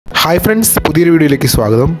Hi friends, പുതിയൊരു വീഡിയോയിലേക്ക്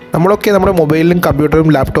സ്വാഗതം. നമ്മളൊക്കെ നമ്മുടെ മൊബൈലിലും കമ്പ്യൂട്ടറിലും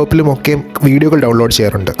ലാപ്ടോപ്പിലും ഒക്കെ വീഡിയോകൾ ഡൗൺലോഡ്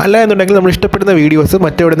ചെയ്യാറുണ്ട്. അല്ല എന്നുണ്ടെങ്കിൽ നമ്മൾ ഇഷ്ടപ്പെടുന്ന വീഡിയോസ്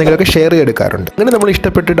മറ്റെവിടെയെങ്കിലുമൊക്കെ ഷെയർ ചെയ്തെടുക്കാറുണ്ട്. അങ്ങനെ നമ്മൾ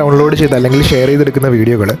ഇഷ്ടപ്പെട്ട് ഡൗൺലോഡ് ചെയ്ത് അല്ലെങ്കിൽ ഷെയർ ചെയ്തെടുക്കുന്ന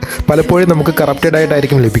വീഡിയോകൾ പലപ്പോഴും നമുക്ക് കറപ്റ്റഡ്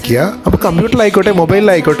ആയിട്ടായിരിക്കും ലഭിക്കുക. അപ്പോൾ കമ്പ്യൂട്ടറിലായിക്കോട്ടെ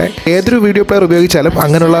മൊബൈലിലായിക്കോട്ടെ ഏതൊരു വീഡിയോ പ്ലെയർ ഉപയോഗിച്ചാലും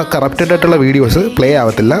അങ്ങനെയുള്ള കറപ്റ്റഡ് ആയിട്ടുള്ള വീഡിയോസ് പ്ലേ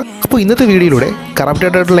ആവത്തില്ല. അപ്പോൾ ഇന്നത്തെ വീഡിയോയിലൂടെ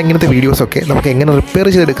കറപ്റ്റഡ് ആയിട്ടുള്ള ഇങ്ങനത്തെ വീഡിയോസൊക്കെ നമുക്ക് എങ്ങനെ റിപ്പയർ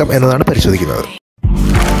ചെയ്തെടുക്കാം എന്നതാണ് പരിശോധിക്കുന്നത്.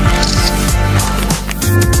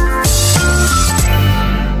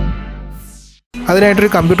 അതിനായിട്ടൊരു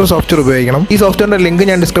കമ്പ്യൂട്ടർ സോഫ്റ്റ്വെയർ ഉപയോഗിക്കണം. ഈ സോഫ്റ്റ്വെയറിൻ്റെ ലിങ്ക്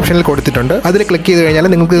ഞാൻ ഡിസ്ക്രിപ്ഷനിൽ കൊടുത്തിട്ടുണ്ട്. അതിൽ ക്ലിക്ക് ചെയ്ത് കഴിഞ്ഞാൽ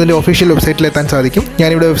നിങ്ങൾക്ക് ഇതിൻ്റെ ഒഫീഷ്യൽ വെബ്സൈറ്റിൽ എത്താൻ സാധിക്കും.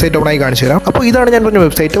 ഞാനിവിടെ വെബ്സൈറ്റ് ഓപ്പണായി കാണിച്ചു തരാം. അപ്പോൾ ഇതാണ് ഞാൻ പറഞ്ഞ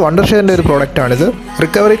വെബ്സൈറ്റ്. വണ്ടർഷെയറിൻ്റെ ഒരു പ്രോഡക്റ്റാണിത്.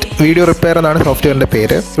 റിക്കവർ ഇറ്റ് വീഡിയോ റിപ്പയർ എന്നാണ് സോഫ്റ്റ്വെയറിൻ്റെ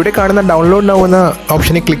പേര്. ഇവിടെ കാണുന്ന ഡൗൺലോഡ് നൗ എന്ന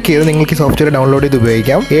ഓപ്ഷനിൽ ക്ലിക്ക് ചെയ്ത് നിങ്ങൾക്ക് ഈ സോഫ്റ്റ്വെയർ ഡൗൺലോഡ് ചെയ്ത്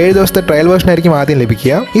ഉപയോഗിക്കാം. 7 ദിവസത്തെ ട്രയൽ വേർഷൻ ആയിരിക്കും ആദ്യം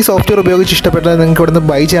ലഭിക്കുക. ഈ സോഫ്റ്റ്വെയർ ഉപയോഗിച്ച് ഇഷ്ടപ്പെട്ടത് നിങ്ങൾക്ക് ഇവിടുന്ന്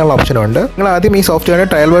ബൈ ചെയ്യാനുള്ള ഓപ്ഷനുണ്ട്. നിങ്ങൾ ആദ്യം ഈ സോഫ്റ്റ്വെയറിൻ്റെ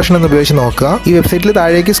ട്രയൽ വേർഷൻ എന്ന് ഉപയോഗിച്ച് നോക്കുക. ഈ വെബ്സൈറ്റിൽ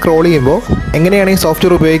താഴേക്ക് സ്ക്രോൾ ചെയ്യുമ്പോൾ എങ്ങനെയാണ് ഈ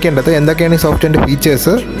സോഫ്റ്റ്വെയർ ഉപയോഗിക്കേണ്ടത്, എന്തൊക്കെയാണ് ഈ സോഫ്റ്റ്വെയറിൻ്റെ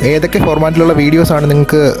ഫീച്ചേഴ്സ്, ഏതൊക്കെ ഫോർമാറ്റിലുള്ള വീഡിയോസ് ആണ്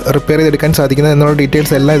നിങ്ങൾക്ക് റിപ്പയർ ചെയ്തെടുക്കാൻ സാധിക്കുന്നത് എന്നുള്ള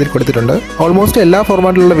ഡീറ്റെയിൽസ് എല്ലാം ഇതിൽ കൊടുത്തിട്ടുണ്ട്. ഓൾമോസ്റ്റ് എല്ലാ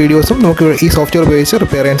ഫോർമാറ്റിലുള്ള വീഡിയോസും നമുക്ക് ഈ സോഫ്റ്റ്വെയർ ഉപയോഗിച്ച്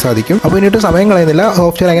റിപ്പയർ ചെയ്യാൻ സാധിക്കും. അപ്പോൾ ഇതിനിട്ട് സമയം കളയുന്നില്ല,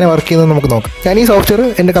 സോഫ്റ്റ്വെയർ എങ്ങനെ വർക്ക് ചെയ്യുന്നത് നമുക്ക് നോക്കാം. ഞാൻ ഈ സോഫ്റ്റ്വെയർ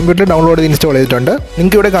എൻ്റെ കമ്പ്യൂട്ടറിൽ ഡൗൺലോഡ് ചെയ്ത് ഇൻസ്റ്റാൾ ചെയ്തിട്ടുണ്ട്.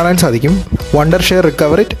 നിങ്ങൾക്ക് ഇവിടെ കാണാൻ സാധിക്കും വണ്ടർഷെയർ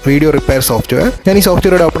recover it video repair software. ഞാൻ ഈ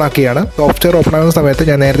സോഫ്റ്റ്വെയർ ഓപ്പൺ ആക്കിയാണ്. സോഫ്റ്റ്വെയർ ഓപ്പൺ ആകുന്ന സമയത്ത്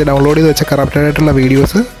ഞാൻ നേരത്തെ ഡൗൺലോഡ് ചെയ്ത് വെച്ച കറപ്റ്റഡ് ആയിട്ടുള്ള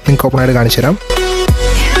വീഡിയോസ് നിങ്ങൾക്ക് ഓപ്പൺ ആയിട്ട് കാണിച്ചു തരാം.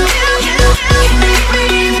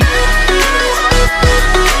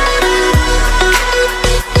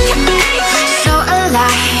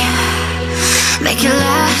 Make it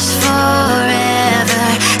last forever.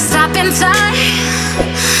 Stop in time.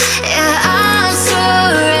 Yeah, I'm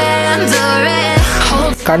surrendering.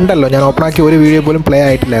 കണ്ടല്ലോ, ഞാൻ ഓപ്പൺ ആക്കി ഒരു വീഡിയോ പോലും പ്ലേ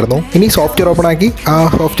ആയിട്ടില്ലായിരുന്നു. ഇനി സോഫ്റ്റ്വെയർ ഓപ്പൺ ആക്കി ആ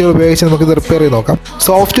സോഫ്റ്റ്വെയർ ഉപയോഗിച്ച് നമുക്ക് ഇത് റിപ്പയർ ചെയ്ത് നോക്കാം.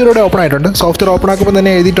 സോഫ്റ്റ്വെയർ ഇവിടെ ഓപ്പൺ ആയിട്ടുണ്ട്. സോഫ്റ്റ്വെയർ ഓപ്പൺ ആക്കുമ്പോൾ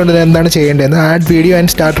തന്നെ എഴുതിയിട്ടുണ്ട് എന്താണ് ചെയ്യേണ്ടതെന്ന്. Add video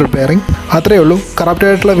and start repairing. അത്രയേ ഉള്ളൂ. കറപ്റ്റ്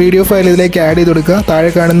ആയിട്ടുള്ള വീഡിയോ ഫയൽ ഇതിലേക്ക് ആഡ് ചെയ്ത് കൊടുക്കുക.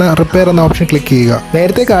 താഴെ കാണുന്ന റിപ്പയർ എന്ന ഓപ്ഷൻ ക്ലിക്ക് ചെയ്യുക.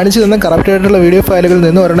 നേരത്തെ കാണിച്ചു തന്ന കറപ്റ്റ് ആയിട്ടുള്ള വീഡിയോ ഫയലുകളിൽ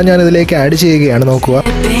നിന്ന് ഒരെണ്ണം ഞാൻ ഇതിലേക്ക് ആഡ് ചെയ്യുകയാണ്. നോക്കുക.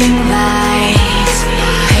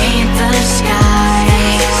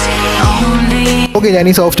 ഓക്കെ, ഞാൻ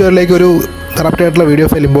ഈ സോഫ്റ്റ്വെയറിലേക്ക് ഒരു കറപ്റ്റ് ആയിട്ടുള്ള വീഡിയോ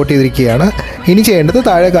ഫയൽ ഇമ്പോർട്ട് ചെയ്തിരിക്കുകയാണ്. ഇനി ചെയ്യേണ്ടത്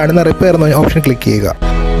താഴെ കാണുന്ന റിപ്പയർ എന്ന ഓപ്ഷൻ ക്ലിക്ക് ചെയ്യുക.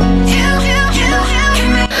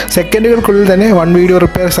 സെക്കൻഡുകൾക്കുള്ളിൽ തന്നെ 1 വീഡിയോ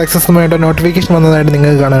റിപ്പയർ സക്സസ്ഫുള്ളായിട്ട് നോട്ടിഫിക്കേഷൻ വന്നതായിട്ട്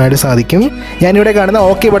നിങ്ങൾക്ക് കാണാനായിട്ട് സാധിക്കും. ഞാനിവിടെ കാണുന്ന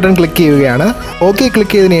ഓക്കെ ബട്ടൺ ക്ലിക്ക് ചെയ്യുകയാണ്. ഓക്കെ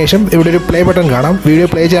ക്ലിക്ക് ചെയ്തതിന് ശേഷം ഇവിടെ ഒരു പ്ലേ ബട്ടൺ കാണാം. വീഡിയോ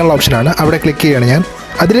പ്ലേ ചെയ്യാനുള്ള ഓപ്ഷനാണ്. അവിടെ ക്ലിക്ക് ചെയ്യുകയാണ് ഞാൻ.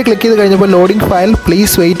 അതിൽ ക്ലിക്ക് ചെയ്ത് കഴിഞ്ഞപ്പോൾ ലോഡിംഗ് ഫയൽ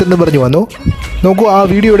പ്ലീസ് വെയിറ്റ് എന്ന് പറഞ്ഞു വന്നു. നോക്കൂ, ആ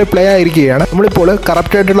വീഡിയോ ഇവിടെ പ്ലേ ആയിരിക്കുകയാണ്. നമ്മളിപ്പോൾ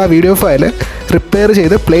കറപ്റ്റ് ആയിട്ടുള്ള വീഡിയോ ഫയൽ റിപ്പയർ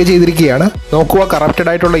ചെയ്ത് പ്ലേ ചെയ്തിരിക്കുകയാണ്. നോക്കുക, കറപ്റ്റഡ്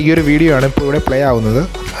ആയിട്ടുള്ള ഈ ഒരു വീഡിയോ ആണ് ഇപ്പോൾ ഇവിടെ പ്ലേ ആവുന്നത്.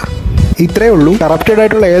 ഇത്രയേ ഉള്ളൂ. കറപ്റ്റഡ്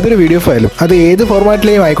ആയിട്ടുള്ള ഏതൊരു വീഡിയോ ഫയലും അത് ഏത്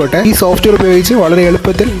ഫോർമാറ്റിലെയും ആയിക്കോട്ടെ ഈ സോഫ്റ്റ്വെയർ ഉപയോഗിച്ച് വളരെ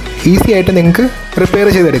എളുപ്പത്തിൽ ഈസി ആയിട്ട് നിങ്ങൾക്ക് റിപ്പയർ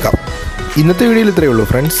ചെയ്തെടുക്കാം. ഇന്നത്തെ വീഡിയോയിൽ ഇത്രയേ ഉള്ളൂ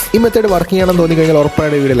ഫ്രണ്ട്സ്. ഈ മെത്തേഡ് വർക്ക് ചെയ്യണമെന്ന് തോന്നിക്കഴിഞ്ഞാൽ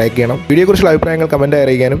ഉറപ്പായിട്ട് വീഡിയോ ലൈക്ക് ചെയ്യണം. വീഡിയോയെക്കുറിച്ചുള്ള അഭിപ്രായങ്ങൾ കമൻറ്റായി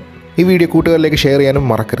അറിയിക്കാനും ഈ വീഡിയോ കൂട്ടുകാരിലേക്ക് ഷെയർ ചെയ്യാനും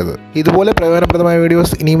മറക്കരുത്. ഇതുപോലെ പ്രയോജനപ്രദമായ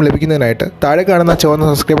വീഡിയോസ് ഇനിയും ലഭിക്കുന്നതിനായിട്ട് താഴെ കാണുന്ന ചുവന്ന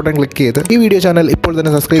സബ്സ്ക്രൈബ് ബട്ടൺ ക്ലിക്ക് ചെയ്ത് ഈ വീഡിയോ ചാനൽ ഇപ്പോൾ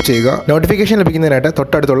തന്നെ സബ്സ്ക്രൈബ് ചെയ്യുക. നോട്ടിഫിക്കേഷൻ ലഭിക്കുന്നതിനായിട്ട്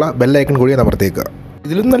തൊട്ടടുത്തുള്ള ബെൽ ഐക്കൺ കൂടി അമർത്തിയേക്കുക.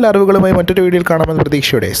 ഇതിലും നല്ല അറിവുകളുമായി മറ്റൊരു വീഡിയോയിൽ കാണാമെന്ന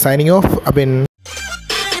പ്രതീക്ഷയോടെ സൈനിങ് ഓഫ് അബിൻ.